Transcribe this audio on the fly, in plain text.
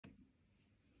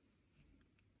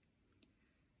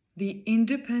the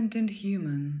independent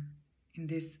human in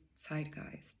this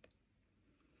zeitgeist.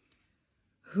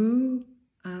 Who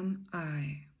am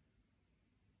I?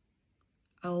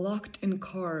 A locked-in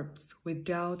corpse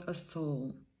without a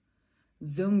soul,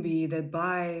 zombie that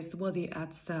buys what the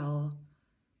ads sell,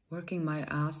 working my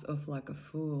ass off like a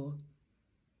fool,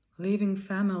 leaving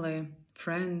family,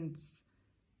 friends,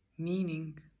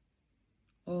 meaning,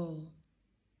 all,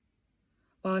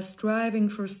 while striving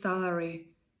for salary,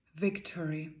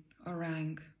 victory, or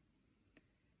rank.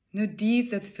 No deeds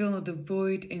that fill the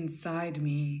void inside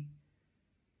me.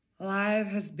 Life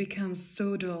has become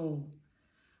so dull.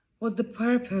 What's the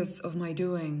purpose of my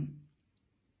doing?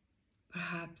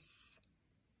 Perhaps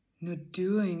not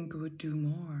doing would do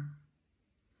more.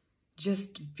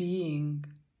 Just being,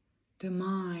 the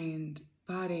mind,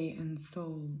 body, and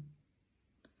soul.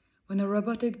 When a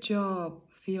robotic job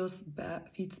feeds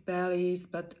bellies,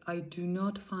 but I do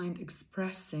not find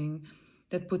expressing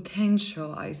that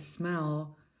potential I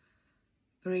smell,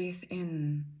 breathe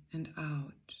in and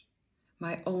out,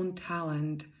 my own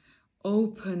talent,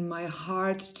 open my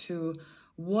heart to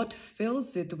what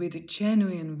fills it with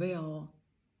genuine will.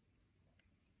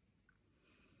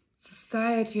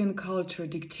 Society and culture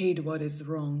dictate what is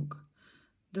wrong.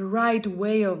 The right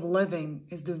way of living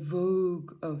is the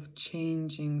vogue of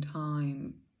changing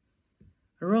time,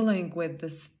 rolling with the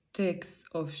sticks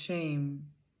of shame,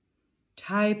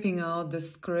 typing out the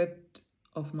script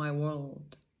of my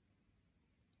world.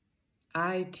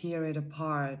 I tear it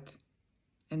apart,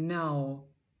 and now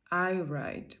I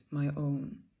write my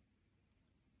own.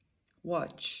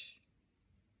 Watch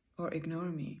or ignore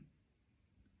me.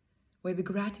 With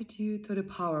gratitude to the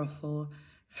powerful,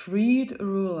 freed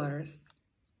rulers,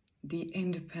 the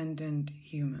independent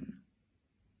human.